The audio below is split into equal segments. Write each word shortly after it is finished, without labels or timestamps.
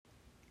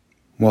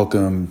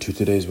Welcome to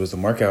today's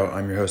Wisdom Workout.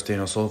 I'm your host,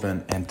 Daniel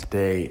Sullivan, and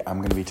today I'm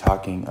going to be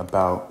talking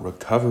about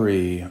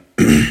recovery.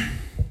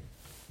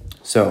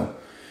 So,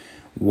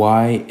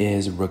 why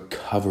is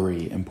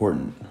recovery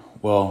important?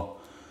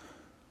 Well,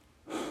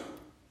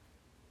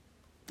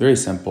 very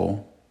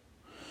simple.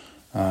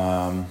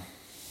 I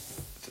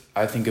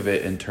think of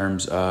it in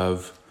terms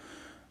of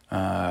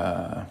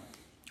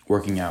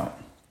working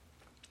out.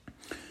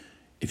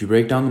 If you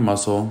break down the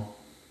muscle,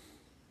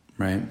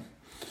 right?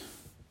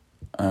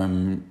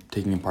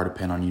 Taking apart a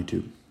pen on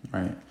YouTube,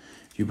 right?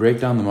 If you break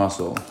down the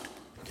muscle,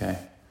 okay,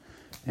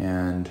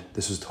 and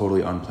this was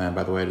totally unplanned,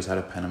 by the way, I just had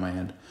a pen in my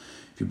hand.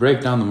 If you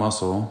break down the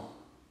muscle,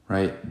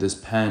 right, this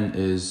pen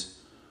is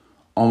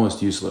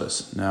almost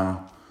useless.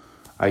 Now,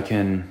 I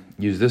can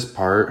use this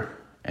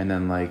part and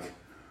then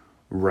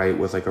write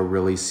with a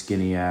really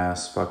skinny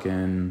ass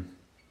fucking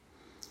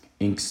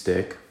ink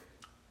stick,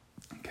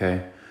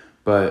 okay?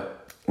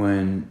 But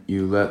when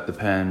you let the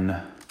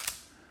pen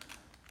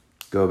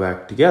go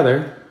back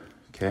together,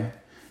 okay,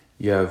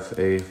 you have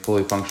a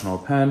fully functional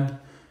pen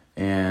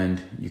and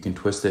you can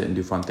twist it and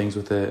do fun things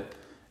with it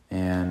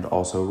and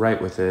also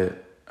write with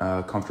it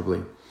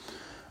comfortably.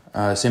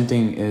 Same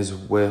thing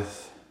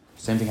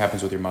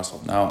happens with your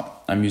muscle. Now,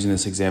 I'm using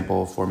this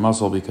example for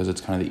muscle because it's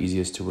kind of the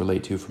easiest to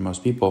relate to for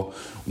most people.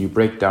 When you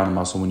break down a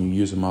muscle, when you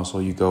use a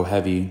muscle, you go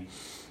heavy,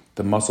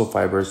 the muscle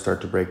fibers start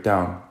to break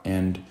down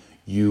and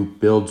you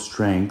build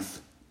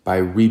strength by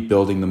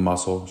rebuilding the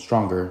muscle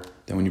stronger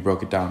than when you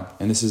broke it down.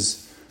 And this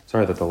is,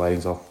 sorry that the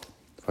lighting's all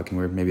fucking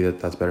weird. Maybe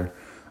that's better.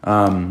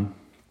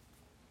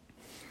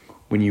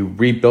 When you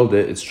rebuild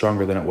it, it's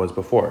stronger than it was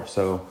before.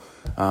 So,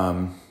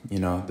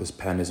 this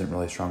pen isn't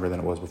really stronger than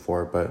it was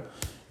before, but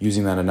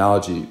using that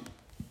analogy,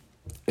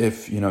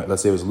 if,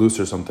 let's say it was loose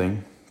or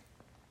something,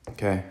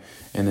 okay,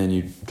 and then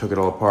you took it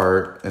all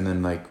apart and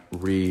then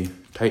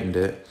re-tightened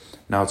it,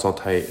 now it's all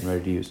tight and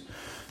ready to use.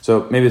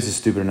 So maybe it's a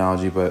stupid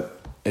analogy, but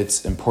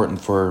it's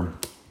important for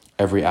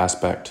every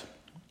aspect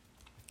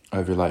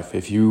of your life.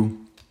 If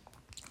you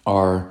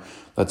are,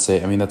 let's say,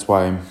 that's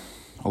why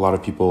a lot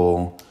of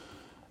people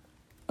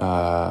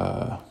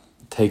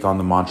take on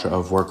the mantra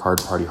of work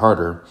hard, party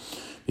harder,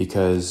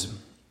 because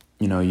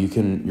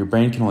your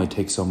brain can only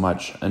take so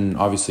much, and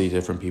obviously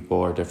different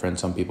people are different.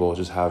 Some people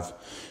just have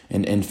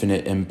an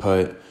infinite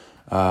input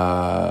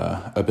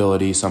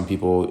ability. Some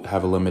people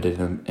have a limited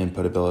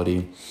input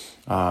ability.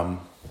 Some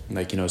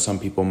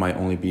people might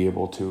only be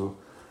able to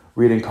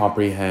read and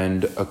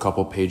comprehend a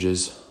couple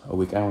pages a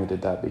week. I only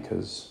did that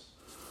because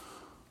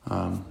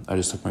I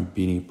just took my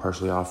beanie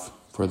partially off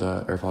for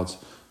the AirPods,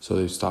 so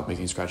they stopped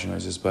making scratching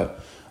noises. But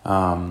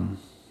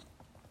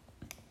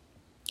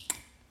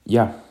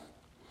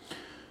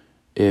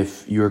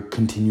if you're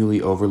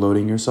continually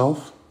overloading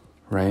yourself,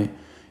 right,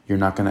 you're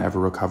not going to ever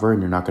recover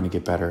and you're not going to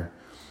get better.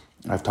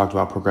 I've talked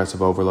about progressive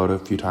overload a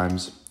few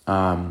times.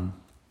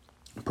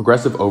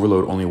 Progressive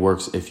overload only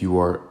works if you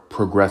are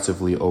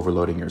progressively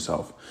overloading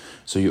yourself.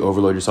 So you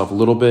overload yourself a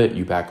little bit,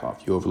 you back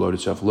off. You overload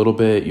yourself a little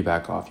bit, you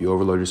back off. You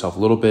overload yourself a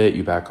little bit,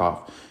 you back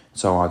off,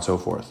 so on and so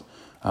forth.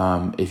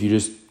 If you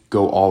just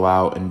go all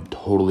out and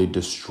totally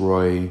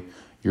destroy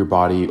your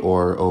body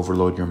or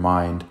overload your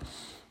mind,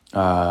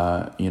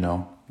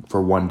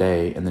 for one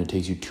day, and then it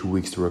takes you 2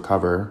 weeks to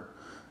recover,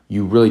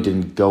 you really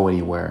didn't go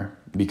anywhere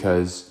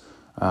because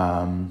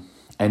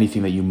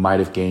anything that you might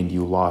have gained,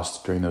 you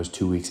lost during those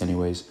 2 weeks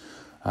anyways.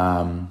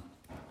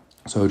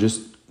 So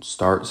just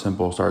start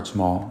simple, start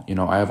small.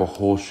 I have a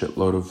whole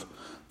shitload of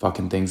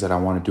fucking things that I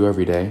want to do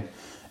every day,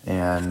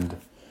 and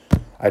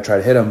I try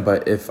to hit them,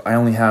 but if I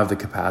only have the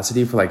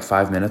capacity for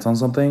 5 minutes on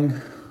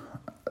something,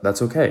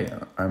 that's okay.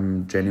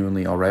 I'm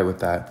genuinely all right with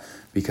that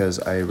because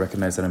I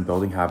recognize that I'm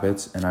building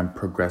habits and I'm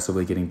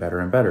progressively getting better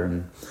and better.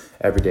 And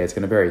every day it's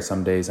going to vary.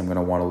 Some days I'm going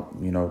to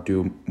want to,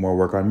 do more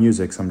work on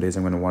music. Some days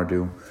I'm going to want to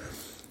do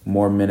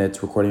more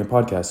minutes recording a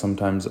podcast.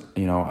 Sometimes,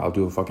 I'll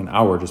do a fucking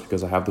hour just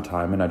because I have the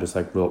time and I just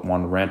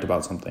want to rant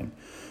about something.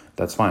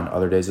 That's fine.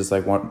 Other days it's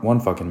one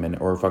fucking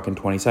minute or fucking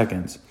 20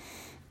 seconds.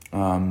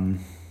 Some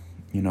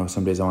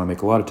days I want to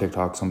make a lot of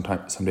TikToks.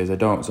 Some days I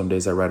don't. Some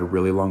days I write a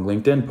really long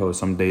LinkedIn post.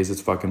 Some days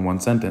it's fucking one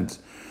sentence.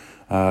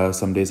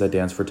 Some days I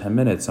dance for 10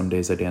 minutes. Some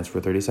days I dance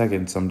for 30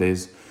 seconds. Some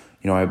days,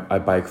 I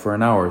bike for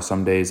an hour.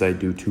 Some days I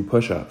do 2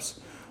 push-ups.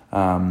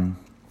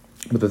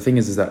 But the thing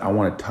is that I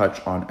want to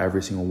touch on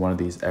every single one of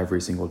these every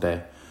single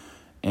day.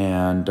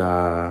 And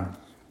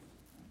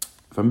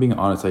if I'm being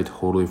honest, I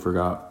totally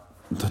forgot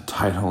the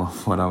title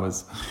of what I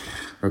was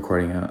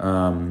recording at.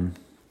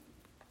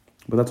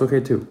 But that's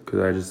okay too,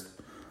 because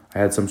I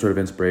had some sort of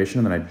inspiration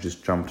and then I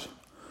just jumped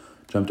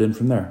in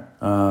from there.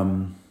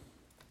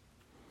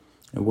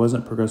 It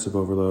wasn't progressive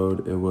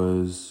overload. It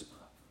was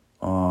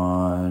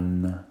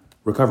on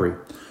recovery.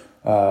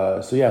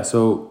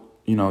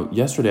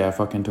 Yesterday I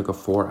fucking took a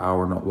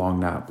 4-hour long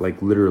nap.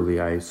 Literally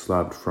I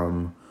slept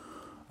from,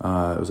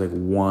 it was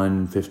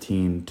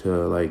 1:15 to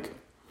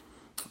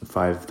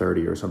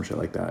 5:30 or some shit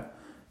like that.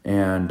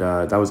 And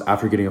that was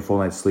after getting a full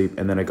night's sleep.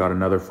 And then I got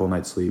another full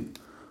night's sleep.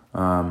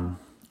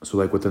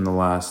 So within the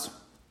last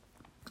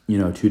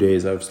 2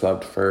 days I've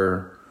slept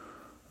for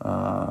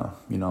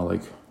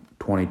like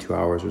 22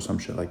 hours or some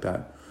shit like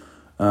that.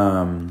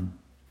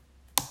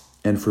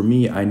 And for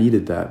me, I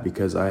needed that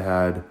because I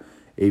had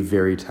a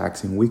very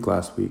taxing week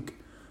last week.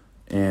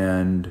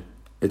 And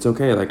it's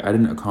okay. Like, I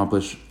didn't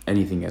accomplish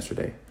anything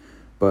yesterday,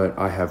 but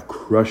I have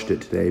crushed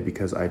it today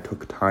because I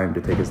took time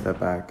to take a step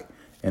back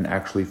and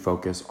actually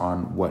focus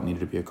on what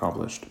needed to be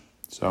accomplished.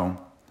 So,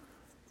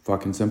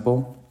 fucking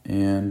simple,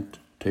 and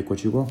take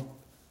what you will.